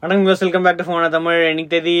வணக்கம் use, welcome back to ஃபோனா Tamil.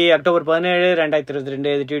 இன்னைக்கு தேதி அக்டோபர் 17,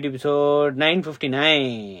 2022. இது டியூட்டி எபிசோட் 959.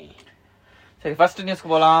 சரி, ஃபர்ஸ்ட்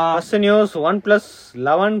நியூஸ்க்கு போலாம். First news, OnePlus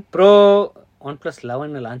 11 Pro OnePlus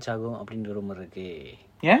 11 launch ஆகும் அப்படின்ற ரூமர் இருக்கு.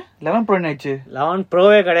 ஏன் 11 Pro என்னாச்சு? 11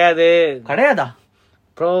 Proவே கிடையாதா?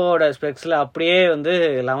 ப்ரோவோட ஸ்பெக்ஸ்ல அப்படியே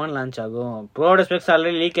 11 லான்ச் ஆகும். ப்ரோவோட ஸ்பெக்ஸ்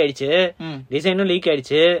ஆல்ரெடி லீக் ஆயிடுச்சு, டிசைனும் லீக்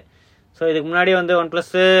ஆயிடுச்சு. ஸோ இதுக்கு முன்னாடி OnePlus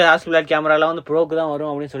ஹாஸ்பிளாட் கேமராலாம் ப்ரோக்கு தான் வரும்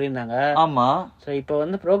அப்படின்னு சொல்லியிருந்தாங்க. ஆமா. ஸோ இப்போ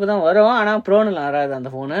ப்ரோக்கு தான் வரும், ஆனா ப்ரோன்னு வராது அந்த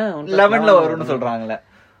போனு. 11ல வரும்னு சொல்றாங்களே.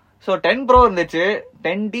 ஸோ 10 Pro இருந்துச்சு,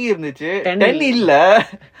 10T இருந்துச்சு, 10 இல்ல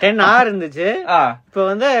 10R இருந்துச்சு. இப்போ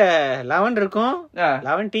 11 இருக்கும்,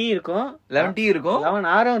 11T இருக்கும், 11T இருக்கும்,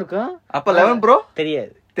 11Rம் இருக்கும். அப்ப 11 Pro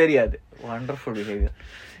தெரியாது. Wonderful behaviour.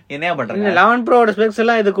 என்ன பண்றாங்க? 11 Proவோட ஸ்பெக்ஸ்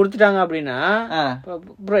எல்லாம் இது கொடுத்துட்டாங்க அப்படின்னா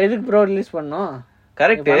எதுக்கு ப்ரோ ரிலீஸ் பண்ணோம்?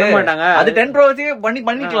 கரெக்ட், பண்ண மாட்டாங்க. அது 10 Pro வச்சு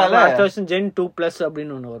பண்ணிக்கலாம்ல. அடுத்த வருஷம் Gen 2+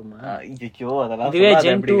 அப்படின்னு ஒன்னு வருமா? ஐயோ, அதெல்லாம் இதுவே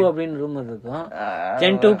Gen 2 அப்படின்னு ரூமர் இருக்கும்.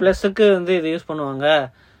 Gen 2+க்கு இது யூஸ் பண்ணுவாங்க.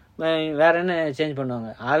 வேற என்ன சேஞ்ச்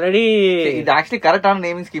பண்ணுவாங்க? ஆல்ரெடி இது ஆக்சுவலி கரெக்டான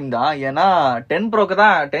நேமிங் ஸ்கீம் தான். ஏன்னா 10 Proக்கு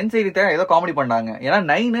தான் 10 சீரிஸ் தான் ஏதோ காமெடி பண்ணாங்க. ஏன்னா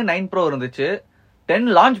 9 Pro இருந்துச்சு, 10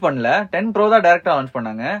 லான்ச் பண்ணல, 10 Pro தான் டைரக்டா லான்ச்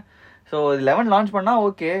பண்ணாங்க. சோ 11 லான்ச் பண்ணா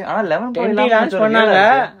ஓகே, ஆனா 11 Pro லான்ச் பண்ணாங்க.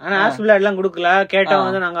 ஆனா ஹாஸ்பிளாட் எல்லாம் கொடுக்கல. கேட்டா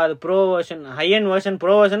நாங்க அது bro version, high end version,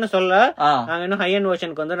 bro version சொல்ல, நாங்க இன்னும் ஹை எண்ட்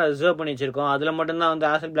வெர்ஷனுக்கு ரிசர்வ் பண்ணி வச்சிருக்கோம். அதுல மட்டும் தான்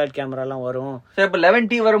ஹாஸ்பிளாட் கேமரா எல்லாம் வரும். சோ இப்ப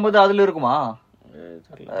 11T வரும்போது அதுல இருக்குமா?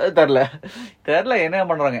 தெரியல என்ன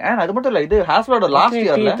பண்றாங்க. அது மட்டும் இல்ல, இது ஹாஸ்பிளாட் லாஸ்ட்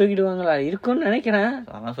இயர்ல தூக்கிடுவாங்களா இருக்கும்னு நினைக்கிறேன்.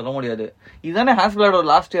 ஆனா சொல்ல முடியாது. இதுதானே ஹாஸ்பிளாட்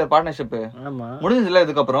லாஸ்ட் இயர் பார்ட்னர்ஷிப் முடிஞ்சதுல.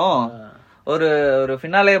 இதுக்கப்புறம் ஒரு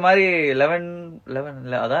ஃபினாலே மாதிரி 11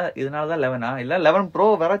 அதான் இதனாலதான் 11 இல்ல 11 Pro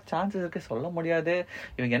வர சான்சஸ் இருக்கு. சொல்ல முடியாது.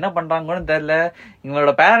 இவங்க என்ன பண்றாங்கன்னு தெரியல.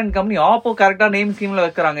 இவங்களோட பேரண்ட் கம்பெனி ஆப்போ கரெக்டா நேம் ஸ்கீம்ல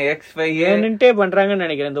வைக்கிறாங்க. X5 ஏன்ட்டே பண்றாங்கன்னு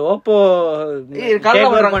நினைக்கிறேன். இந்த ஓப்போ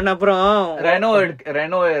பண்ண அப்புறம் ரெனோ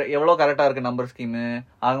எவ்வளவு கரெக்டா இருக்கு நம்பர் ஸ்கீம்.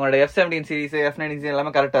 அவங்களோட F17 சீரிஸ், F19 சீரிஸ்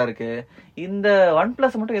எல்லாமே கரெக்டா இருக்கு. இந்த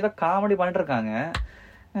OnePlus மட்டும் ஏதோ காமெடி பண்ணிட்டு இருக்காங்க.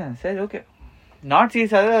 சரி, ஓகே, நாட்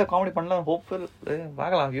சீரியஸாக காமெடி பண்ணலாம். ஹோப்ஃபுல்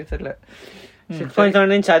பார்க்கலாம் ஃபியூச்சர்ல.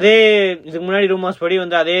 6.7 inch அதே இதுக்கு முன்னாடி ரூமர்ஸ் படி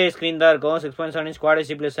அதே ஸ்கிரீன் தான் இருக்கும். 6.7 inch Quad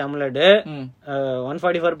HD Plus AMOLED.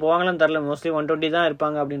 144 போவாங்களான்னு தெரியல, மோஸ்ட்லி 120 தான்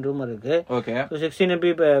இருப்பாங்க அப்படின்னு ரூமர் இருக்கு. Okay. 16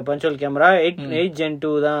 MP punch hole camera, 8 Gen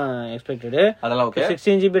 2 தான் எக்ஸ்பெக்டட். அதெல்லாம் okay.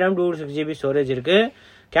 16 GB RAM, 256 GB storage இருக்கு.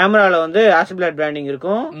 கேமரால Hasselblad பிராண்டிங்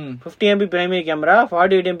இருக்கும். 50 MP primary camera,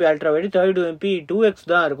 48 MP ultra wide, 32 MP 2x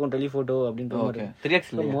தான் இருக்கும் டெலிஃபோட்டோ அப்படின்னு rumour. 3x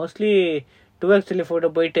mostly 2x telephoto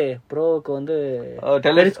போயிட்டு ப்ரோவுக்கு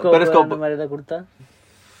டெலிஸ்கோப் மாதிரி தான் கொடுத்தா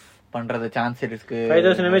பண்றது சான்ஸ் இருக்கு.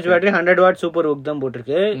 5000 mAh battery, 100 watt super VOOC தான்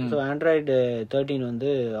போட்டிருக்கு. So Android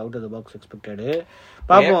 13 out of the box expected.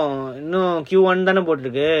 பாப்போம், இன்னும் Q1 தானே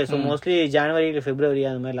போட்டிருக்கு. ஸோ மோஸ்ட்லி ஜனவரி இல்ல பிப்ரவரி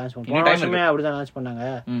அந்த மாதிரி லான்ச் பண்ணுவோம். போன வருஷமே அப்படிதான் லான்ச் பண்ணாங்க.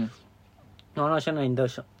 போன வருஷம் இந்த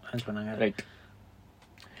வருஷம் லான்ச் பண்ணாங்க. ரைட்.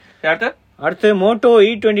 அடுத்து மோட்டோ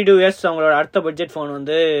e22s அவங்களோட அடுத்த பட்ஜெட் போன்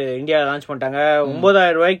இந்தியாவில் லான்ச் பண்ணிட்டாங்க.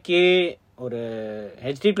 9000 ரூபாய்க்கு ஒரு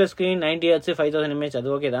HD plus screen, 90 Hz, 5000 mAh, அது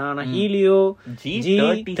ஓகே தான். ஆனா ஹீலியோ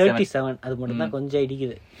G37 அது மட்டும் தான் கொஞ்சம்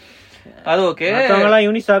இடிக்குது. அது ஓகே. மத்தவங்க எல்லாம்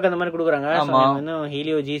யூனிசாக் அந்த மாதிரி கொடுக்குறாங்க. இன்னும்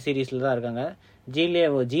ஹீலியோ G சீரிஸ்ல தான் இருக்காங்க.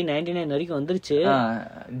 G99 வரைக்கும் வந்துருச்சு.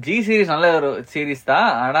 G சீரிஸ் நல்ல ஒரு சீரிஸ் தான்.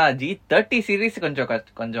 ஆனா G30 சீரிஸ்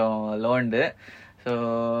கொஞ்சம் லோண்டு. சோ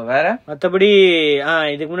வேற மத்தபடி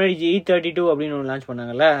இதுக்கு முன்னாடி E32 அப்படின்னு ஒன்னு லான்ச்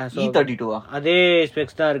பண்ணாங்கல்ல. E32 அதே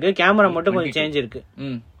ஸ்பெக்ஸ் தான் இருக்கு. கேமரா மட்டும் கொஞ்சம் சேஞ்ச் இருக்கு.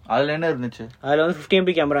 அதுல என்ன இருந்துச்சு? அதுல 50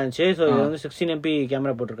 MP கேமரா இருந்துச்சு. சோ இது 16 MP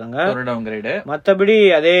கேமரா போட்டிருக்காங்க. மத்தபடி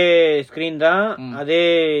அதே ஸ்கிரீன் தான், அதே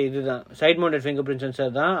இதுதான், side mounted fingerprint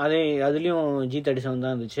sensor தான். அதுலயும் G37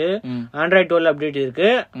 தான் இருந்துச்சு. Android 12 அப்டேட்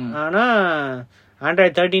இருக்கு. ஆனா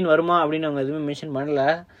Android 13 வருமா அப்படின்னு அவங்க எதுவுமே மென்ஷன்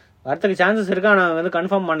பண்ணல. வரத்துக்கு சான்சஸ் இருக்கு, ஆனா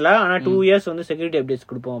கன்ஃபார்ம் பண்ணல. ஆனா 2 years செக்யூரிட்டி அப்டேட்ஸ்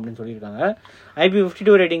கொடுப்போம் அப்படின்னு சொல்லியிருக்காங்க.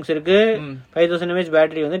 IP52 ரேட்டிங்ஸ் இருக்கு. 5000 mAh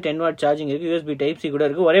பேட்டரி, 10 watt சார்ஜிங் இருக்கு. USB Type-C கூட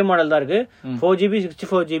இருக்கு. ஒரே மாடல் தான் இருக்கு. 4GB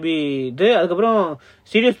 64GB இது. அதுக்கப்புறம்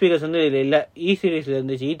ஸ்டீரியோ ஸ்பீக்கர்ஸ் இதுல இல்ல. E சீரிஸ்ல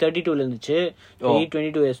இருந்துச்சு, E32ல இருந்துச்சு.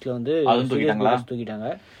 E22sல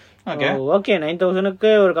தூக்கிட்டாங்க. ஓகே,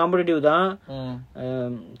 9000க்கு ஒரு காம்படிட்டிவ் தான்.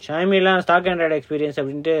 Xiaomi எல்லாம் ஸ்டாக் ஆண்ட்ராய்டு எக்ஸ்பீரியன்ஸ்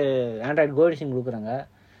அப்படின்ட்டு ஆண்ட்ராய்டு கோல்ட் எடிஷன் கொடுக்குறாங்க.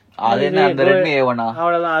 அது என்ன அந்த Redmi A1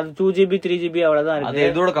 அவ்வளவுதான். அது 2GB 3GB அவ்வளவுதான் இருக்கு. அது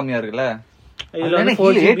இதோட கம்மியா இருக்குல்ல. இதுல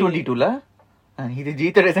 4GB இது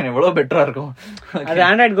G37 எவ்வளவு பெட்டரா இருக்கும். அது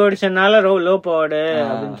ஆண்ட்ராய்டு கோல்ட் எடிஷன்னால லோ பவர்டு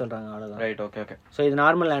அப்படின்னு சொல்றாங்க. அவ்வளவுதான். Right, okay okay. சோ இது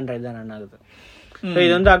நார்மல் ஆண்ட்ராய்டு தான் ரன் ஆகுது. சோ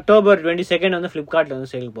இது அக்டோபர் 22 Flipkartல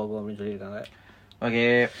சேல் போகும் அப்படின்னு சொல்லிருக்காங்க. ஓகே,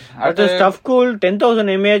 அடுத்து Stuffcool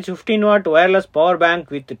 10,000 mAh 15 watt wireless power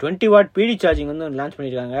bank with 20 watt PD charging வந்து லான்ச்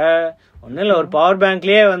பண்ணிருக்காங்க. ஒன்னும் இல்ல, ஒரு பவர்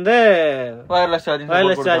பேங்க்லயே வந்து வயர்லெஸ்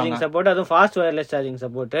சார்ஜிங் சப்போர்ட், அதுவும் fast wireless charging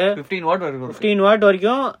support 15 watt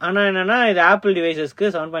வரைக்கும். ஆனா என்னன்னா இது ஆப்பிள்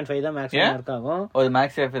டிவைசஸ்க்கு 7.5 தான் மேக்ஸிமம் ஒர்க் ஆகும்.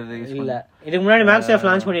 இல்ல, இதுக்கு முன்னாடி மேக்ஸேஃப்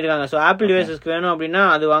லான்ச் பண்ணிருக்காங்க. சோ ஆப்பிள் டிவைசஸ்க்கு வேணும் அப்படின்னா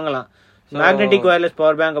அது வாங்கலாம். மேக்னெட்டிக் வயர்லெஸ்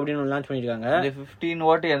பவர் பேங்க் அப்படின்னு லான்ச் பண்ணிருக்காங்க. 15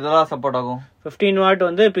 watt எதெல்லாம் சப்போர்ட் ஆகும்? 15 watt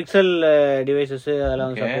வந்து பிக்சல் டிவைசஸ்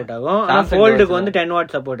அதெல்லாம் சப்போர்ட் ஆகும். ஆனா ஃபோல்டுக்கு வந்து 10 watt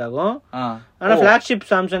சப்போர்ட் ஆகும். ஆனா ஃபிளாக்ஷிப்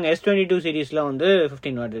சாம்சங் S22 சீரிஸ்ல வந்து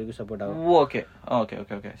 15 watt இருக்கு சப்போர்ட் ஆகும். ஓகே ஓகே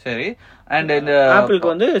ஓகே ஓகே சரி. அண்ட் இந்த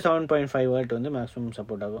ஆப்பிளுக்கு வந்து 7.5 watt வந்து மேக்ஸிமம்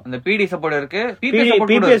சப்போர்ட் ஆகும். இந்த PD சப்போர்ட் இருக்கு,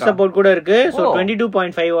 PPS சப்போர்ட் கூட இருக்கு. சோ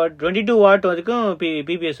 22.5 watt 22 watt வரைக்கும்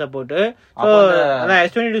PPS சப்போர்ட். சோ அத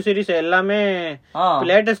S22 சீரிஸ் எல்லாமே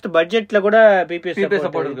லேட்டஸ்ட் பட்ஜெட்ல கூட PPS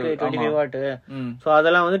சப்போர்ட் இருக்கு 25 watt. சோ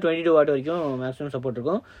அதெல்லாம் வந்து 22 watt வரைக்கும் மேக்ஸிமம் சப்போர்ட்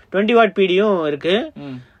இருக்கும். 20 watt PDயும் இருக்கு.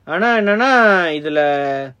 ஆனா என்னன்னா இதுல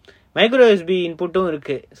மைக்ரோ USB இன்புட்டும்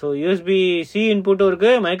இருக்கு. சோ USB-C இன்புட்டும்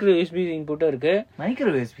இருக்கு, மைக்ரோ USB இன்புட்டும் இருக்கு.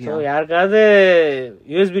 மைக்ரோ USB சோ யாருக்காவது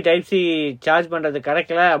USB டைப் C சார்ஜ் பண்றது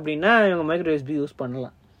கிடைக்கல அப்படின்னா இவங்க மைக்ரோ USB யூஸ்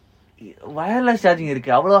பண்ணலாம். வயர்லெஸ் சார்ஜிங்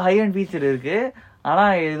இருக்கு, அவ்வளவு ஹை அண்ட் ஃபீச்சர் இருக்கு. ஆனா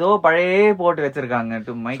ஏதோ பழைய போட்டு வச்சிருக்காங்க.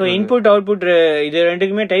 சோ இன்புட் அவுட்புட் இது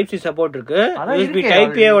ரெண்டுக்குமே டைப் C சப்போர்ட் இருக்கு. USB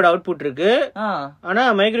டைப் A ஓட அவுட்புட் இருக்கு. ஆனா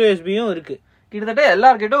மைக்ரோ USBயும் இருக்கு. கிட்டத்தட்ட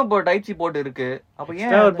எல்லார்கிட்டயும் இப்போ டைப் C போர்ட் இருக்கு. அப்ப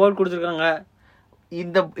ஏன் ஒரு போர்ட் கொடுத்திருக்காங்க?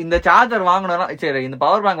 இந்த சார்ஜர் வாங்கணும்னா சரி, இந்த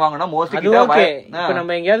பவர் பேங்க் வாங்கணும்னா மோஸ்ட்லி இப்ப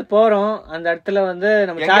நம்ம எங்கயாவது போறோம், அந்த இடத்துல வந்து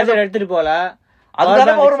நம்ம சார்ஜர் எடுத்துட்டு போல,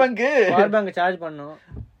 அதுதான் பவர் பேங்க் சார்ஜ் பண்ணனும்.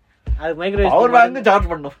 அதுக்கு மைக்ரோ பவர் பேங்க் சார்ஜ்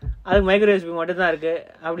பண்ணனும். அதுக்கு மைக்ரோ USB மட்டும் தான் இருக்கு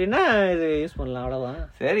அப்படின்னா இது யூஸ் பண்ணலாம், அவ்வளவுதான்.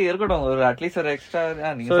 சரி இருக்கட்டும், ஒரு அட்லீஸ்ட் ஒரு எக்ஸ்ட்ரா.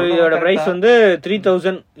 சோ இதோட பிரைஸ் வந்து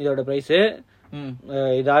 3000 இதோட பிரைஸ்.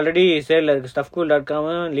 இது ஆல்ரெடி சேல்ல இருக்கு. stuffcool.com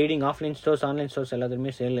leading offline stores, online stores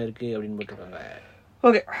எல்லாத்துலயுமே சேல்ல இருக்கு அப்படின்னு போட்டுருக்காங்க.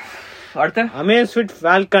 ஓகே, அடுத்து Amazfit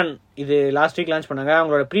Falcon இது லாஸ்ட் வீக் லான்ச் பண்ணாங்க.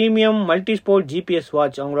 அவங்களோட premium multi sport GPS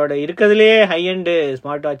watch, அவங்களோட இருக்கிறதுலயே ஹை எண்ட்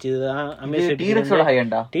ஸ்மார்ட் வாட்ச் இதுதான். Amazfit T-Rex-ஓட ஹை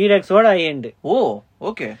எண்டா? T-Rex-ஓட high end. Oh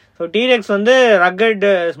okay. So T-Rex வந்து ரக்கட்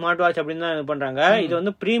ஸ்மார்ட் வாட்ச் அப்படின்னு தான் இது பண்றாங்க. இது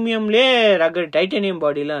வந்து பிரீமியம்லயே ரக்கட் டைட்டானியம்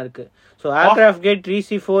பாடிலாம் இருக்கு. So aircraft grade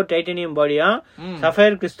 3C4 titanium பாடியா,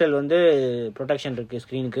 சஃபயர் கிறிஸ்டல் வந்து ப்ரொடெக்ஷன் இருக்கு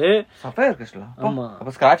ஸ்கிரீனுக்கு. Sapphire crystal? ஆமா.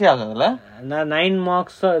 அப்ப ஸ்கிராட்ச் ஆகாதுல? 9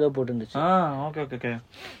 மார்க்ஸ் ஏதோ போட்டுருந்துச்சு. Okay okay okay.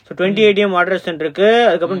 So 20 ATM water resistant இருக்கு.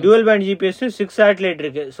 அதுக்கப்புறம் டுவல் பேண்ட் GPS, 6 சேட்டலைட்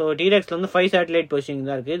இருக்கு. சோ T-Rexல வந்து 5 சேட்டலைட் பொசிஷனிங்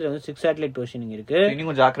தான் இருக்கு. இதுல வந்து 6 சேட்டலைட் பொசிஷனிங் இருக்கு.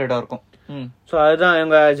 இன்னும் கொஞ்சம் ஆக்யூரேட்டா இருக்கும். சோ அதுதான்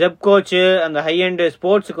இவங்க ஜெப் கோச் அந்த ஹை எண்ட்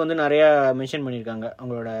ஸ்போர்ட்ஸ்க்கு வந்து நிறைய மென்ஷன் பண்ணிருக்காங்க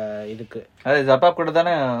அவங்களோட இதுக்கு. அது ஜப்பாப் கூட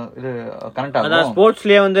தானே இது கனெக்ட் ஆகும். அதான்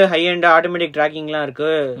ஸ்போர்ட்ஸ்லயே வந்து ஹை எண்ட் ஆட்டோமேட்டிக் ட்ராக்கிங்லாம்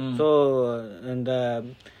இருக்கு. சோ இந்த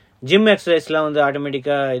ஜிம் எக்ஸசைஸ்லாம் வந்து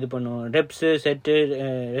ஆட்டோமேட்டிக்கா இது பண்ணும். ரெப்ஸ், செட்,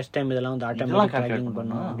 ரெஸ்ட் டைம் இதெல்லாம் வந்து ஆட்டோமேட்டிக் ட்ராக்கிங்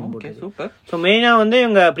பண்ணும். Okay super. சோ மெயினா வந்து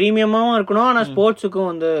இவங்க பிரீமியமாவும் இருக்கணும், ஆனா ஸ்போர்ட்ஸுக்கும்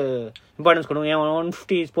வந்து இம்பார்ட்டன்ஸ் கொடுக்கும்.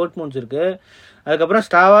 150 ஸ்போர்ட்ஸ் மோட்ஸ் இருக்கு. அதுக்கப்புறம்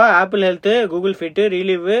Strava, Apple health, Google fit,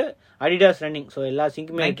 Relive, Adidas running. So எல்லா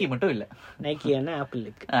சிங்க்குமே. நைக்கி மட்டும் இல்ல, நைக்கி என்ன ஆப்பிள்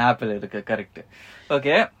இருக்கு. ஆப்பிள் இருக்கு, கரெக்ட்.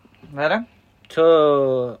 ஓகே, வேற? சோ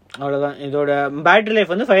அவ்வளவுதான். இதோட பேட்டரி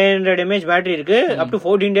லைஃப் வந்து 500 mAh பேட்டரி இருக்கு. அப் டு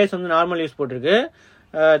 14 days வந்து நார்மல் யூஸ் போட்டிருக்கு.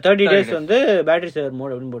 30 days வந்து பேட்டரி சேவர்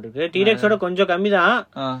மோட் அப்படின்னு போட்டிருக்கு. T-Rex-ஓட கொஞ்சம் கம்மி தான்.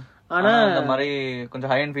 ஆனா இந்த மாதிரி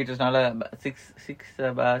கொஞ்சம் ஹை எண்ட் ஃபீச்சர்ஸ்னால 6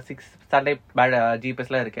 சேட்டலைட்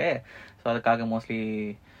GPS-லாம் இருக்கு. சோ அதுக்காக மோஸ்ட்லி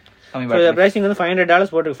பிரைசிங் வந்து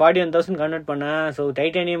 $500 போட்டு 41,000 கன்வெர்ட் பண்ண. சோ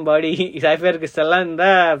டைட்டானியம் பாடி, சைஃபயர் கிறிஸ்டல்லாம் இந்த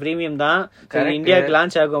பிரீமியம் தான். இந்தியாவுக்கு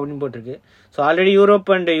லான்ச் ஆகும் அப்படின்னு போட்டிருக்கு. சோ ஆல்ரெடி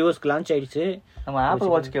யூரோப் அண்ட் யூஎஸ்க்கு லான்ச் ஆயிடுச்சு. நம்ம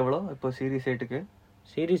ஆப்பிள் வாட்ச்க்கு எவ்வளவு இப்போ சீரிஸ் 8க்கு?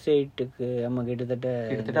 சீரிஸ் 8க்கு ஆமா கிட்டத்தட்ட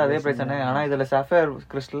அதே பிரைஸ் தானே. ஆனா இதுல சஃபயர்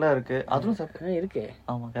கிறிஸ்டல்லாம் இருக்கு. அதுவும் சஃபயர் இருக்கு.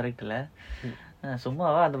 ஆமா கரெக்ட்ல.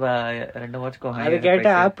 சும்மாவா அந்த ரெண்டு வாட்ச்க்கு அது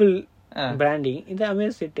கேட்ட ஆப்பிள் பிராண்டிங், இது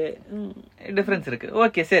Amazfit டிஃபரன்ஸ் இருக்கு.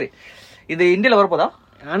 ஓகே சரி, இது இந்தியால வரப்போதா?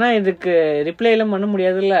 ஆனா இதுக்கு ரிப்ளை எல்லாம் பண்ண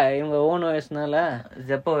முடியாதுல்ல, இவங்க ஓன் ஓஎஸ்னால.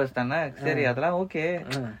 ஜெப் ஓஎஸ் தானே. சரி அதெல்லாம் ஓகே.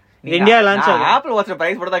 இந்தியா லான்ச் ஆகும். ஆப்பிள் வாட்ச்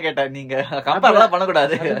பிரைஸ் போட தான் கேட்டேன், நீங்க கம்பேர்லாம் பண்ண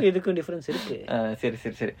கூடாது. இதுக்கும் டிஃபரன்ஸ் இருக்கு. சரி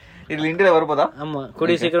சரி சரி. இதுல இந்தியால வரப்போதா? ஆமா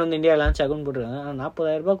கூடிய சீக்கிரம் வந்து இந்தியா லான்ச் ஆகும்னு போட்டுருக்காங்க.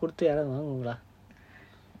 40,000 ரூபாய் கொடுத்து யாராவது வாங்குங்களா?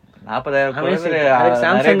 40,000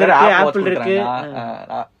 சாம்சங் இருக்கு, ஆப்பிள் இருக்கு.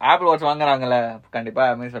 ஆப்பிள் வாட்ச் வாங்குறாங்கல்ல, கண்டிப்பா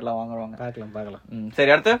Amazfitலாம் வாங்குவாங்க. பார்க்கலாம்.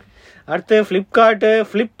 சரி அடுத்து Flipkart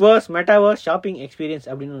Flipverse metaverse shopping experience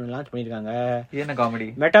அப்படின்னு ஒன்னு லான்ச் பண்ணிருக்காங்க. என்ன காமெடி?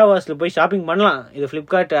 மெட்டாவர்ஸ்ல போய் ஷாப்பிங் பண்ணலாம். இது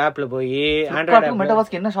Flipkart ஆப்ல போய் ஆண்ட்ராய்டு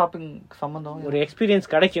மெட்டாவர்ஸ்க்கு என்ன ஷாப்பிங் சம்பந்தம்? ஒரு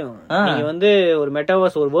எக்ஸ்பீரியன்ஸ் கிடைக்கும். நீங்க வந்து ஒரு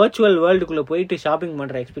மெட்டாவர்ஸ், ஒரு வர்ச்சுவல் வேர்ல்டுக்குள்ள போயிட்டு ஷாப்பிங்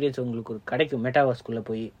பண்ற எக்ஸ்பீரியன்ஸ் உங்களுக்கு கிடைக்கும் மெட்டாவர்ஸ்க்குள்ள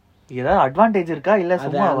போய். ஏதாவது அட்வான்டேஜ் இருக்கா இல்ல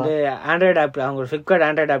சும்மா வந்து ஆண்ட்ராய்டு ஆப், அவங்க Flipkart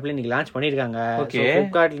ஆண்ட்ராய்டு ஆப்ல நீங்க லான்ச் பண்ணிருக்காங்க.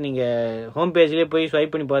 Flipkartல நீங்க ஹோம் பேஜ்லயே போய்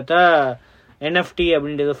ஸ்வைப் பண்ணி பார்த்தா NFT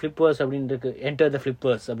அப்படின்றது ஃபிளிப்பர்ஸ் அப்படின்னு இருக்கு. என்டர் த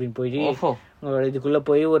ஃபிளிப்பர்ஸ் அப்படின்னு போயிட்டு இதுக்குள்ள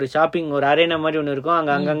போய் ஒரு ஷாப்பிங் ஒரு அரேனா மாதிரி ஒன்று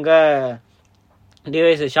இருக்கும். அங்கங்க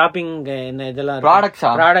டிவைஸ் ஷாப்பிங் என்ன இதெல்லாம்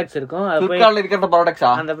ப்ராடக்ட்ஸ் இருக்கும்.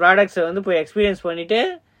 அந்த ப்ராடக்ட்ஸை வந்து போய் எக்ஸ்பீரியன்ஸ் பண்ணிட்டு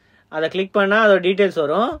அதை கிளிக் பண்ணா அதோட டீடைல்ஸ்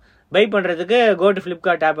வரும். பை பண்றதுக்கு கோ டு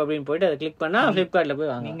Flipkart ஆப் அப்படின்னு போயிட்டு அதை கிளிக் பண்ணா Flipkartல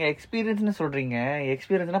போய் வாங்க. நீங்க எக்ஸ்பீரியன்ஸ்னு சொல்றீங்க,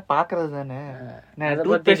 எக்ஸ்பீரியன்ஸ்னா பாக்குறது தானே.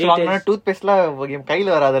 டூத்பேஸ்ட் வாங்கினா டூத்பேஸ்ட்லாம்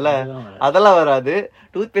கையில வராதுல்ல, அதெல்லாம் வராது.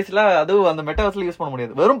 டூத்பேஸ்ட்லாம் அதுவும் அந்த மெட்டாவர்ஸ்ல யூஸ் பண்ண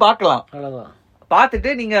முடியாது, வெறும் பார்க்கலாம். அவ்வளவுதான்.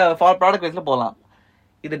 பார்த்துட்டு நீங்க ப்ராடக்ட் வைஸ்ல போகலாம்.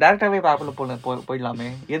 இது டைரக்டாவே ஆப்ல போயிடலாமே,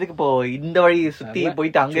 எதுக்கு இப்போ இந்த வழி சுத்தி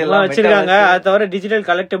போயிட்டு அங்க எல்லாம் வச்சிருக்காங்க. அது தவிர டிஜிட்டல்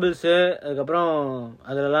கலெக்டபிள்ஸ் அதுக்கப்புறம்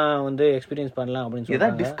அதெல்லாம் வந்து எக்ஸ்பீரியன்ஸ் பண்ணலாம் அப்படின்னு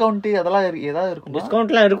சொல்றாங்க. டிஸ்கவுண்ட் அதெல்லாம் ஏதாவது இருக்கும்,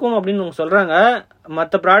 டிஸ்கவுண்ட்லாம் இருக்கும் அப்படின்னு சொல்றாங்க.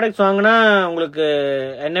 மற்ற ப்ராடக்ட்ஸ் வாங்கினா உங்களுக்கு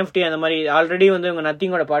NFT அந்த மாதிரி ஆல்ரெடி வந்து உங்க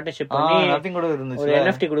நத்திங்கோட பார்ட்னர்ஷிப் பண்ணி ஒரு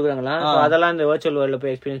NFT கொடுக்குறாங்களாம். அதெல்லாம் இந்த வர்ச்சுவல் வேர்ல்ட்ல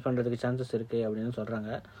போய் எக்ஸ்பீரியன்ஸ் பண்றதுக்கு சான்சஸ் இருக்கு அப்படின்னு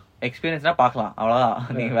சொல்றாங்க. எக்ஸ்பீரியன்ஸ்னா பார்க்கலாம், அவ்வளவுதான்.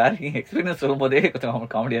 நீங்க வேற எக்ஸ்பீரியன்ஸ் சொல்லும் போதே கொஞ்சம்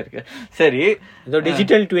காமெடியா இருக்கு. சரி, இதோ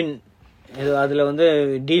டிஜிட்டல் ட்வின், இது அதுல வந்து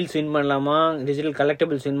டீல்ஸ் வின் பண்ணலாமா, டிஜிட்டல்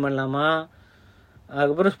கலெக்டபிள்ஸ் வின் பண்ணலாமா,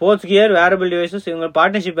 அதுக்கப்புறம் ஸ்போர்ட்ஸ் கியர், வேரபிள் டிவைசஸ், இவங்க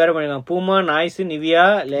பார்ட்னர்ஷிப் வேற பண்ணிருக்காங்க. பூமா, noise, Nivea,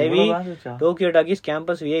 Levi, Tokyo talkies,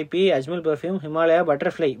 campus, VIP, Ajmal perfume, Himalaya,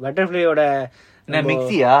 பட்டர்ஃப்ளையோட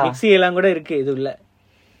mixie எல்லாம் கூட இருக்கு. இது உள்ள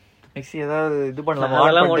மிக்ஸி ஏதாவது இது பண்ணலாம்,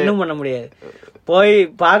 அதெல்லாம் ஒன்றும் பண்ண முடியாது. போய்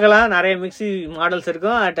பார்க்கலாம், நிறைய மிக்ஸி மாடல்ஸ்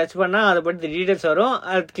இருக்கும். அதை டச் பண்ணா அதை பற்றி டீடைல்ஸ் வரும்.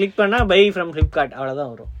 அது கிளிக் பண்ணா பை ஃப்ரம் Flipkart அவ்வளவுதான்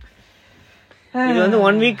வரும். இது வந்து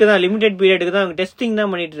 1 வீக் தான், லிமிடெட் பீரியடுக்கு தான், அவங்க டெஸ்டிங்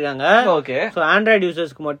தான் பண்ணிட்டு இருக்காங்க. ஓகே. ஸோ ஆண்ட்ராய்டு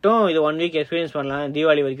யூசர்ஸ்க்கு மட்டும் இது 1 வீக் எக்ஸ்பீரியன்ஸ் பண்ணலாம்,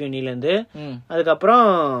 தீபாவளி வரைக்கும் இன்னில இருந்து. அதுக்கப்புறம்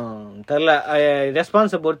தெரியல,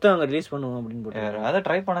 ரெஸ்பான்ஸை பொறுத்து அவங்க ரிலீஸ் பண்ணுவோம் அப்படின்னு போட்டு அதை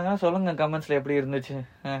ட்ரை பண்ணுங்க, சொல்லுங்க கமெண்ட்ஸ்ல எப்படி இருந்துச்சு.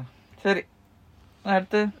 சரி,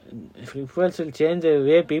 அடுத்து Flipkart will change the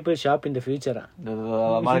way people shop in the future.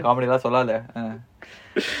 மாதிரி காமெடிலாம் சொல்லாத.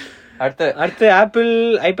 அடுத்து ஆப்பிள்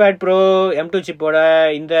ஐபேட் ப்ரோ M2 சிப்போட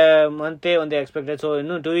இந்த மந்தே வந்து எக்ஸ்பெக்டட். ஸோ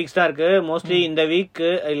இன்னும் 2 வீக்ஸ் தான் இருக்கு. மோஸ்ட்லி இந்த வீக்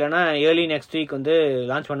இல்லைன்னா ஏர்லி நெக்ஸ்ட் வீக் வந்து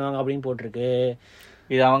லான்ச் பண்ணுவாங்க அப்படின்னு போட்டிருக்கு.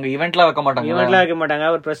 இது அவங்க ஈவென்ட்லாம் வைக்க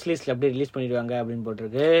மாட்டாங்க, ஒரு ப்ரெஸ் ரிலீஸ்ல அப்படியே ரிலீஸ் பண்ணிடுவாங்க அப்படின்னு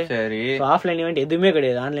போட்டிருக்கு. சரி, ஆஃப்லைன் ஈவெண்ட் எதுவுமே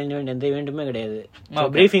கிடையாது, ஆன்லைன் ஈவெண்ட் எந்த ஈவெண்ட்டுமே கிடையாது,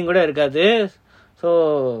 பிரீஃபிங் கூட இருக்காது. ஸோ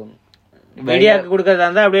மீடியாக்கு கொடுக்கறதா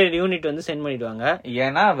இருந்தா அப்படியே யூனிட் வந்து சென்ட் பண்ணிடுவாங்க.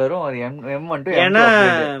 ஏன்னா வெறும்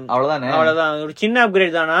அவ்வளவுதான், ஒரு சின்ன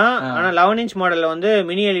அப்கிரேட் தானா. ஆனா 11 இன்ச் மாடல்ல வந்து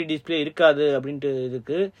மினி எல்இடி டிஸ்பிளே இருக்காது அப்படின்ட்டு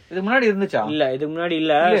இருக்கு. இதுக்கு முன்னாடி இருந்துச்சா? இல்ல, இதுக்கு முன்னாடி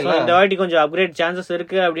இல்ல. இந்த வாட்டி கொஞ்சம் அப்கிரேட் சான்சஸ்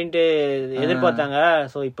இருக்கு அப்படின்ட்டு எதிர்பார்த்தாங்க.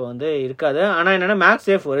 சோ இப்போ வந்து இருக்காது. ஆனா என்னன்னா மேக்ஸ்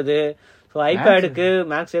சேஃப் வருது. ஸோ ஐபேடுக்கு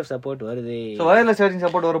மேக்ஸ் சேஃப் சப்போர்ட் வருது. ஸோ வயர்லெஸ் சார்ஜிங்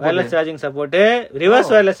சப்போர்ட் வரும், wireless charging support,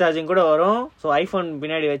 reverse wireless charging கூட வரும். ஸோ ஐபோன்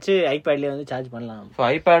பின்னாடி வச்சு ஐபேட்லயே வந்து சார்ஜ் பண்ணலாம். ஸோ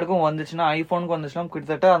ஐபேடுக்கும் வந்துச்சுன்னா ஐபோனுக்கும் வந்துச்சுன்னா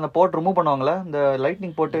கிட்டத்தட்ட அந்த போர்ட் ரிமூவ் பண்ணுவாங்களா, இந்த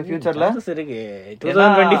லைட்னிங் போர்ட் ஃபியூச்சர்ல இருக்கு.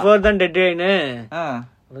 2024 தான் டெட்லைன்,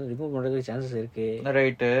 ரிமூவ் பண்றதுக்கு சான்சஸ் இருக்கு.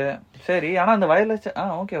 ரைட்டு, சரி. ஆனா அந்த வயர்லெஸ்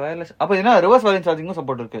ஓகே, வயர்லெஸ் அப்ப என்ன ரிவர்ஸ் வயர்லெஸ் சார்ஜிங்கும்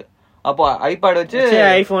சப்போர்ட் இருக்கு. அப்போ ஐபேட் வச்சு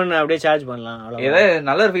ஐபோன் அப்படியே சார்ஜ் பண்ணலாம். ஏதோ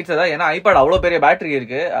நல்ல ஒரு ஃபீச்சர் தான். ஏன்னா ஐபேட் அவ்வளவு பெரிய பேட்டரி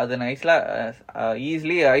இருக்கு, அது நைஸ்ல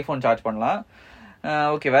ஈஸிலி ஐபோன் சார்ஜ் பண்ணலாம்.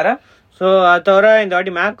 ஓகே, வேற. ஸோ அது தவிர இந்த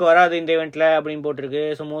வாட்டி மேக் வராது இந்த ஈவெண்ட்ல அப்படின்னு போட்டிருக்கு.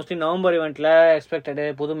 ஸோ மோஸ்ட்லி நவம்பர் ஈவெண்ட்ல எக்ஸ்பெக்டட்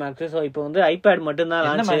புது மேக்ஸ். ஸோ இப்போ வந்து ஐபேட் மட்டும்தான்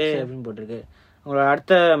லான்ச் அப்படின்னு போட்டிருக்கு. உங்களோட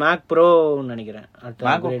அடுத்த மேக் ப்ரோ நினைக்கிறேன்,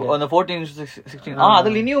 அந்த 14 16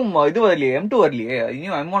 அதுல இனியும் இது வரலையே, M2 வரலையே,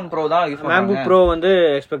 இனியும் M1 ப்ரோ தான் யூஸ் பண்றாங்க. மேக்புக் ப்ரோ வந்து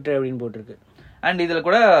எக்ஸ்பெக்டட் அப்படின்னு போட்டிருக்கு. அண்ட் இதுல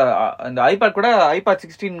கூட இந்த ஐபேட் கூட iPad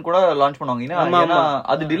 16 கூட லான்ச் பண்ணுவாங்க. ஏன்னா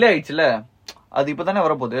அது டிலே ஆயிடுச்சுல, அது இப்பதானே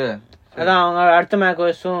வரப்போகுது. அதான் அவங்க அடுத்த மேக்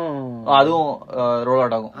ஓஎஸும் அதுவும் ரோல்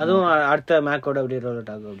அவுட் ஆகும். அதுவும் அடுத்த மேக்கோட அப்படியே ரோல்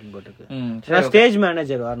அவுட் ஆகும் அப்படின்னு போட்டுருக்கு. ஸ்டேஜ்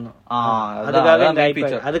மேனேஜர் வரணும்,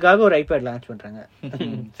 அதுக்காக ஒரு ஐபேட் லான்ச் பண்றாங்க.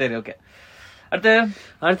 சரி, ஓகே.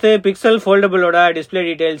 அடுத்து பிக்சல் ஃபோல்டபிளோட டிஸ்பிளே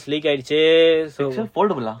டீடைல்ஸ் லீக் ஆயிடுச்சு.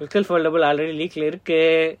 பிக்சல் ஃபோல்டபிள் ஆல்ரெடி லீக்ல இருக்கு.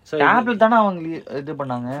 டேப்லெட் தான அவங்க இது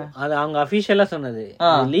பண்ணாங்க, அது அவங்க அபிஷியலா சொன்னது.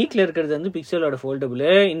 லீக்ல இருக்கிறது வந்து பிக்சலோட ஃபோல்டபிள்.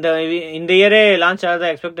 இந்த இயரே லான்ச்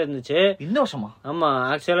ஆகிறதா எக்ஸ்பெக்ட் இருந்துச்சு. இந்த வருஷமா? ஆமா,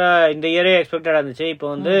 ஆக்சுவலா இந்த இயரே எக்ஸ்பெக்டடா இருந்துச்சு. இப்போ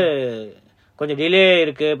வந்து கொஞ்சம் டிலே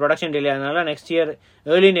இருக்கு, ப்ரொடக்ஷன் டிலே. அதனால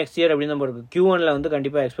ஏர்லி நெக்ஸ்ட் இயர் அப்படின்னு தான் போயிருக்கு. Q1ல வந்து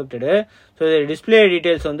கண்டிப்பா எக்ஸ்பெக்டடு. ஸோ டிஸ்பிளே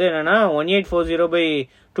டீடைல்ஸ் வந்து என்னன்னா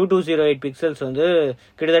 1840x2208 பிக்சல்ஸ் வந்து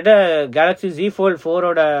கிட்டத்தட்ட கேலக்ஸி Z Fold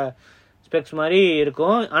 4ஓட ஸ்பெக்ஸ் மாதிரி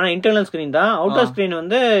இருக்கும். ஆனா இன்டர்னல் ஸ்கிரீன் தான். அவுட்டர் ஸ்கிரீன்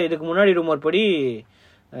வந்து இதுக்கு முன்னாடி ரூமர் படி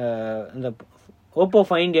இந்த Oppo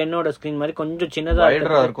Find Nஓட ஸ்கிரீன் மாதிரி கொஞ்சம் சின்னதா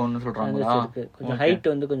இருக்கும்னு சொல்றாங்க. கொஞ்சம்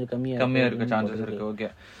ஹைட் வந்து கொஞ்சம் கம்மியா இருக்கு, சான்சஸ் இருக்கு. Okay,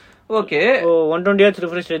 okay. 120 Hz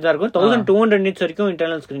refresh rate தான் இருக்கும். 1200 nits வரைக்கும்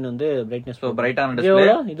இன்டர்னல் ஸ்கிரீன் வந்து பிரைட்னஸ். So பிரைட்டான display.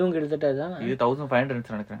 இதுவும் கிட்டத்தட்ட தான். இது 1500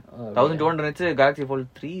 nits நினைக்கிறேன். 1200 nits Galaxy Fold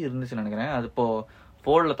 3 இருந்துச்சு நினைக்கிறேன். அது இப்போ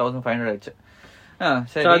Foldல 1500 ஆயிடுச்சு.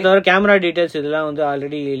 அதோட கேமரா டீடைல்ஸ் இதெல்லாம் வந்து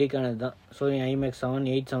already league ஆனதுதான். Sony IMX 7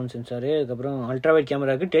 8 sensor, அதுக்கப்புறம் அல்ட்ரா வைட்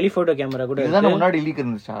கேமரா இருக்கு, டெலிஃபோட்டோ கேமரா கூட இருக்கு. முன்னாடி லீக்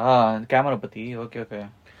இருந்துச்சா கேமரா பத்தி? Okay okay.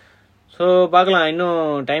 ஸோ பார்க்கலாம்,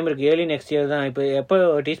 இன்னும் டைம் இருக்கு. ஏர்லி நெக்ஸ்ட் இயர் தான். இப்போ எப்போ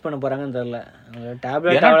டீஸ் பண்ண போறாங்கன்னு தெரியல.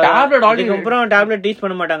 டேப்லெட் அப்புறம் டேப்லெட் டீஸ்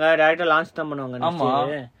பண்ண மாட்டாங்க, டேரக்டா லான்ச் தான்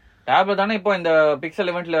பண்ணுவாங்க. டேப்லெட் தானே இப்போ இந்த பிக்சல்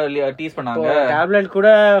இவென்ட்ல டீஸ் பண்ணாங்க. டேப்லெட் கூட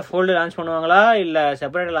ஃபோல்டு லான்ச் பண்ணுவாங்களா இல்ல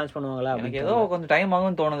செப்பரேட்டா லான்ச் பண்ணுவாங்களா? எனக்கு ஏதோ கொஞ்சம் டைம்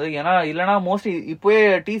ஆகும்னு தோணுது. ஏன்னா இல்லனா மோஸ்ட்லி இப்போயே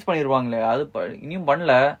டீஸ் பண்ணிருவாங்களே, அது இனியும்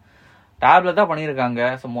பண்ணல. டேப்லெட் தான் பண்ணிருக்காங்க.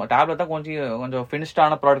 டேப்லெட் தான் கொஞ்சம்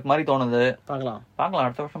ஃபினிஷ்டான ப்ராடக்ட் மாதிரி தோணுது. பார்க்கலாம்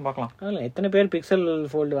அடுத்த வருஷம் பார்க்கலாம். எத்தனை பேர் பிக்சல்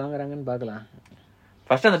ஃபோல்டு வாங்குறாங்கன்னு பார்க்கலாம்.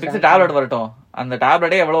 ஃபர்ஸ்ட் அந்த பிக்சல் டேப்லெட் வரட்டும். அந்த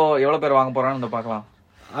டேப்லெட்டே எவ்வளவு பேர் வாங்க போறான்னு பார்க்கலாம்.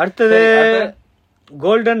 அடுத்தது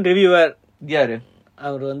கோல்டன் ரிவ்யூவர் யாரு?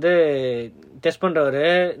 அவர் வந்து டெஸ்ட் பண்றவரு.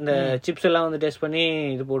 இந்த சிப்ஸ் எல்லாம் வந்து டெஸ்ட் பண்ணி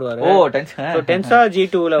இது போடுவாரு. டென்சா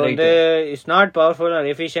G2ல வந்து it's not powerful R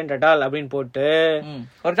efficient at all அப்படின்னு போட்டு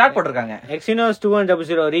ஒரு சார்ட் போட்டிருக்காங்க. Exynos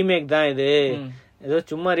 2100 ரீமேக் தான் இது. ஏதோ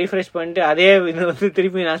சும்மா ரீஃப்ரெஷ் பண்ணிட்டு அதே இது வந்து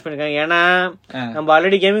திருப்பி லான்ச் பண்ணிருக்காங்க. ஏன்னா நம்ம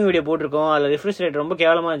ஆல்ரெடி கேமிங் வீடியோ போட்டிருக்கோம், அதுல ரிஃப்ரெஷ் ரேட் ரொம்ப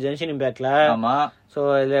கேவலமா ஜென்ஷன் இம்பாக்ட்ல. சோ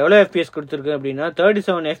இதுல எவ்வளவு FPS கொடுத்துருக்கு அப்படின்னா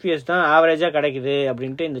 37 FPS தான் ஆவரேஜா கிடைக்குது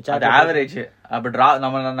அப்படின்ட்டு இந்த சார்ட். ஆவரேஜ் அப்ப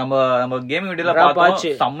நம்ம கேமிங் வீடியோல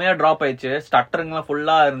பார்த்தோம், செம்மையா டிராப் ஆயிடுச்சு. ஸ்டட்டரிங் எல்லாம்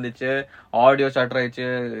ஃபுல்லா இருந்துச்சு, ஆடியோ ஸ்டட்டர் ஆயிடுச்சு,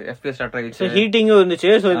 FPS ஸ்டட்டர் ஆயிடுச்சு, ஹீட்டிங்கும்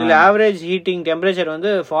இருந்துச்சு. சோ இதுல ஆவரேஜ் ஹீட்டிங் டெம்பரேச்சர்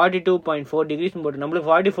வந்து 42.4 டிகிரிஸ் போட்டு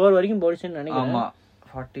நம்மளுக்கு 44 வரைக்கும் போடுச்சுன்னு நினைக்கிறேன்.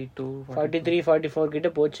 42 43 44 கிட்ட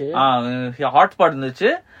போச்சு. ஹாட்ஸ்பாட் இருந்துச்சு.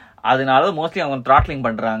 அதனால மோஸ்ட்லி அவங்க த்ராட்லிங்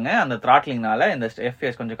பண்றாங்க. அந்த த்ராட்லிங்னால இந்த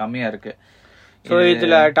FPS கொஞ்சம் கம்மியா இருக்கு. சோ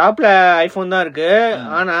இதுல டாப்ல ஐபோன் தான் இருக்கு.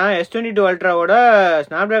 ஆனா S22 அல்ட்ராவோட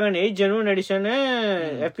Snapdragon 8 genuine edition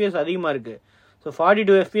FPS அதிகமா இருக்கு. ஸோ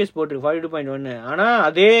 42 FPS போட்டிருக்கு, 42.1. ஆனால்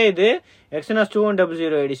அதே இது Exynos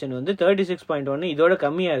 2100 எடிஷன் வந்து 36.1, இதோட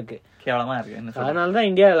கம்மியா இருக்கு. கேவலமா இருக்கு. அதனால தான்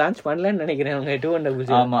இந்தியா லான்ச் பண்ணலன்னு நினைக்கிறேன் அவங்க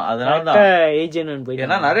 2100. ஆமா, அதனால தான் ஏஜென்ட் போயிட்டு.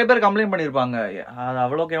 ஏன்னா நிறைய பேர் கம்ப்ளைண்ட் பண்ணிருப்பாங்க, அது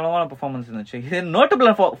அவ்வளவு கேவலமான பெர்ஃபார்மன்ஸ் இருந்துச்சு. இது நோட்டபிள்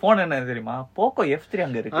போன் என்ன தெரியுமா, போக்கோ F3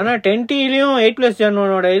 அங்க இருக்கு. ஆனா 10Tலயும் 8+ Gen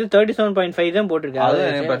 1 இது 37.5 தான் போட்டிருக்கு.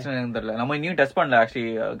 அது பிரச்சனை தெரியல, நம்ம இன்னும் டெஸ்ட் பண்ணல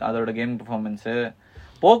ஆக்சுவலி அதோட game performance.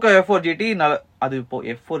 Poco F4 GT அது இப்போ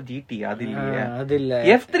F4 GT அது இல்லையே, அது இல்ல.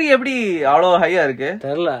 F3 எப்படி அவ்வளவு ஹையா இருக்கு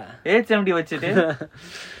தெரியல, 870 வச்சுட்டு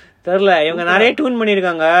தெரியல. இவங்க நிறைய டியூன்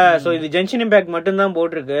பண்ணிருக்காங்க. சோ இது ஜங்ஷன் இம்பாக்ட் மட்டும் தான்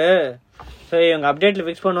போட்டிருக்கு. சோ இவங்க அப்டேட்ல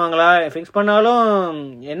ஃபிக்ஸ் பண்ணுவாங்களா, ஃபிக்ஸ் பண்ணாலும்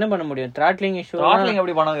என்ன பண்ண முடியும், த்ராட்லிங் இஷ்யூ. த்ராட்லிங்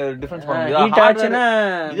எப்படி பண்ணாங்க, டிஃபரன்ஸ் பண்ண முடியாது. ஹீட் ஆச்சுனா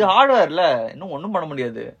இது ஹார்ட்வேர்ல இன்னும் ஒண்ணும் பண்ண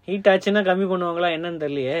முடியாது. ஹீட் ஆச்சுனா கம்மி பண்ணுவாங்களா என்னன்னு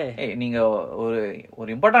தெரியலையே. நீங்க ஒரு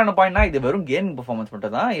இம்பார்ட்டன்ட் பாயிண்ட்னா இது வெறும் கேமிங் பெர்ஃபார்மன்ஸ்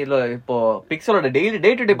மட்டும் தான். இல்ல இப்போ பிக்சலோட day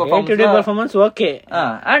to day performance okay.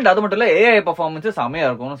 And அது மட்டும் இல்ல, AI பெர்ஃபார்மன்ஸ் செமையா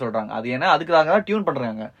இருக்கும்னு சொல்றாங்க. அது ஏன்னா அதுக்காக தான் டியூன்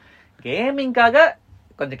பண்றாங்க. கேமிங்காக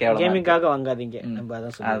கொஞ்சம் கேவலம், கேமிங்காக வாங்காதீங்க.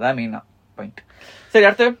 அதான் மெயினா பாயிண்ட். சரி,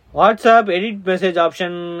 அடுத்து WhatsApp edit message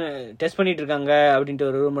option test பண்ணிட்டு இருக்காங்க அப்படின்ட்டு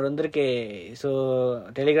ஒரு ரூமர் வந்திருக்கு. ஸோ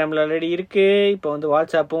டெலிகிராம்ல ஆல்ரெடி இருக்கு. இப்போ வந்து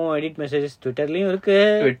வாட்ஸ்அப்பும் எடிட் மெசேஜஸ் ட்விட்டர்லயும் இருக்கு.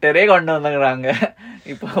 ட்விட்டரே கொண்டு வந்தாங்க,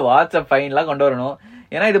 இப்போ வாட்ஸ்அப் ஃபைன்லாம் கொண்டு வரணும்.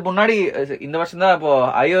 ஏன்னா இது முன்னாடி இந்த வருஷம் தான் இப்போ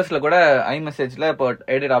iOSல கூட iMessageல இப்போ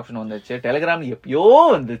எடிட் ஆப்ஷன் வந்துச்சு. டெலிகிராம் எப்பயோ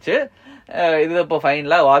வந்துச்சு. இது இப்போ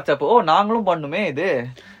ஃபைன்ல வாட்ஸ்அப் நாங்களும் பண்ணுமே இது.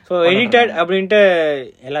 ஸோ எடிட்டட் அப்படின்ட்டு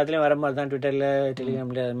எல்லாத்துலேயும் வர மாதிரி தான் ட்விட்டரில்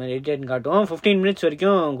டெலிகிராமில் அது மாதிரி எடிட்டட்னு காட்டும். 15 மினிட்ஸ்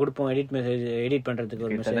வரைக்கும் கொடுப்போம் எடிட் மெசேஜ் எடிட் பண்ணுறதுக்கு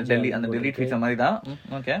ஒரு மெசேஜ். அந்த டெலிட் ஃபீச்சர் மாதிரி தான்.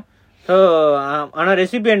 ஓகே. ஸோ ஆனால்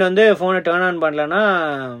ரெசிபியன்ட் வந்து ஃபோனை டர்ன் ஆன் பண்ணலன்னா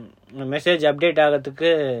மெசேஜ் அப்டேட் ஆகிறதுக்கு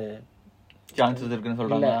சான்சஸ் இருக்குன்னு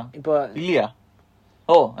சொல்கிறாங்க. இப்போ இல்லையா?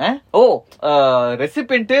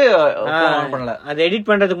 ரெசிபியன்ட் பண்ணல, அது எடிட்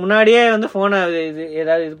பண்றதுக்கு முன்னாடியே வந்து போனை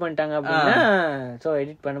ஏதாவது இது பண்ணிட்டாங்க அப்படின்னா சோ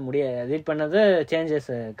எடிட் பண்ண முடியாது. எடிட் பண்ணது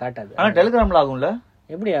சேஞ்சஸ் காட்டாது. ஆனா டெலிகிராம்ல ஆகும்ல?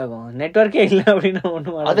 எப்படி ஆகும், நெட்வொர்க்கே இல்ல அப்படின்னா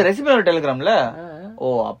ஒண்ணும். அது ரெசிபியன்ட் டெலிகிராம்ல.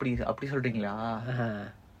 அப்படி சொல்றீங்களா?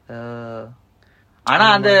 ஆனா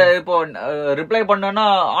அந்த இப்போ ரிப்ளை பண்ணா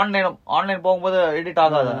ஆன்லைன் போகும்போது எடிட்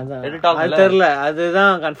ஆகாது. எடிட் ஆகும் தெரியல,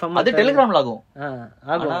 அதுதான் கன்ஃபார்ம். அது டெலிகிராம்ல ஆகும்.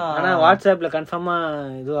 ஆனா வாட்ஸ்அப்ல கன்ஃபார்மா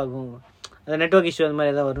இது ஆகும். அது நெட்வொர்க் இஷ்யூ அந்த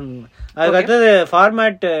மாதிரி ஏதாவது வரும். அதுக்கு அடுத்தது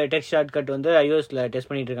ஃபார்மேட் டெக்ஸ்ட் ஷார்ட்கட் வந்து iOSல டெஸ்ட்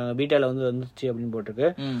பண்ணிட்டு இருக்காங்க. பீட்டால வந்து வந்துச்சு அப்படின்னு போட்டிருக்கு.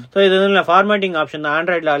 ஸோ இது வந்து ஃபார்மேட்டிங் ஆப்ஷன் தான்,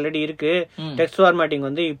 ஆண்ட்ராய்ட்ல ஆல்ரெடி இருக்கு. டெக்ஸ்ட் ஃபார்மேட்டிங்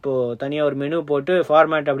வந்து இப்போ தனியா ஒரு மெனு போட்டு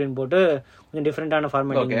ஃபார்மேட் அப்படின்னு போட்டு கொஞ்சம் டிஃப்ரெண்டான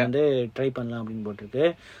ஃபார்மேட்டிங் வந்து ட்ரை பண்ணலாம் அப்படின்னு போட்டிருக்கு.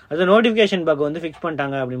 அது நோட்டிபிகேஷன் பக் வந்து ஃபிக்ஸ்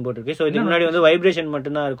பண்ணிட்டாங்க அப்படின்னு போட்டிருக்கு. ஸோ இதுக்கு முன்னாடி வந்து வைப்ரேஷன்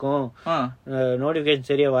மட்டும் தான் இருக்கும், நோட்டிபிகேஷன்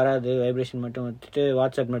சரியா வராது. வைப்ரேஷன் மட்டும் வந்துட்டு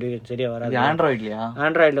வாட்ஸ்அப் நோட்டிபிகேஷன் சரியா வராது.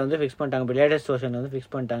 ஆண்ட்ராய்ட்ல வந்து ஃபிக்ஸ் பண்ணிட்டாங்க, இப்போ லேட்டஸ்ட் வெர்ஷன் வந்து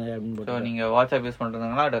ஃபிக்ஸ் பண்ணிட்டாங்க அப்படின்னு போட்டு. நீங்க வாட்ஸ்அப் யூஸ்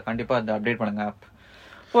பண்றதுனால அதை கண்டிப்பா அதை அப்டேட் பண்ணுங்க app.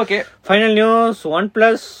 Okay, final news.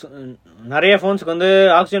 OnePlus நிறைய ஃபோன்ஸ்க்கு வந்து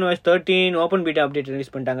oxygen OS 13 open beta update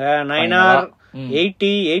release பண்ணிட்டாங்க. 9R 8T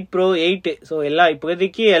 8 Pro 8. ஸோ எல்லா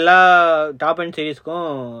இப்போதைக்கு எல்லா டாப் அண்ட் சீரிஸ்க்கும்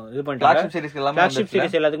இது பண்ணிட்டாங்க. ஃபிளாக்ஷிப்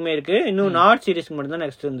சீரிஸ் எல்லாத்துக்குமே இருக்கு. இன்னும் நாட் சீரிஸ்க்கு மட்டும் தான்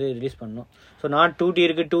நெக்ஸ்ட் வந்து ரிலீஸ் பண்ணணும். ஸோ நாட் 2T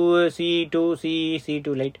இருக்கு, 2C2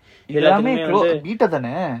 C2 லைட் எல்லாமே பீட்டா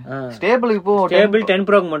தானே. ஸ்டேபிள் இப்போ ஸ்டேபிள் 10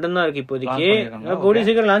 Pro மட்டும் தான் இருக்கு இப்போதைக்கு. கூடிய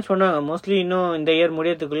சீக்கிரம் லான்ச் பண்ணுவாங்க. மோஸ்ட்லி இன்னும் இந்த இயர்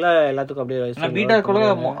முடியறதுக்குள்ள எல்லாத்துக்கும் அப்படியே பீட்டா கூட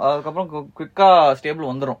அதுக்கப்புறம் குவிக்கா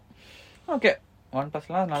ஸ்டேபிள் வந்துரும். ஓகே,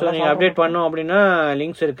 OnePlusலாம் நல்லா நீங்க அப்டேட் பண்ணோம் அப்படின்னா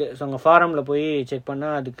லிங்க்ஸ் இருக்கு. ஸோ உங்க ஃபாரம்ல போய் செக் பண்ணா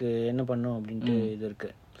அதுக்கு என்ன பண்ணும் அப்படின்ட்டு இது இருக்கு.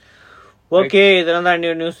 ஓகே, இதெல்லாம் தான்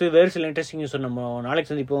நியூஸ். வேறு சில இன்ட்ரெஸ்டிங் நியூஸ் நம்ம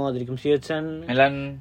நாளைக்கு சந்திப்போம். அது வரைக்கும்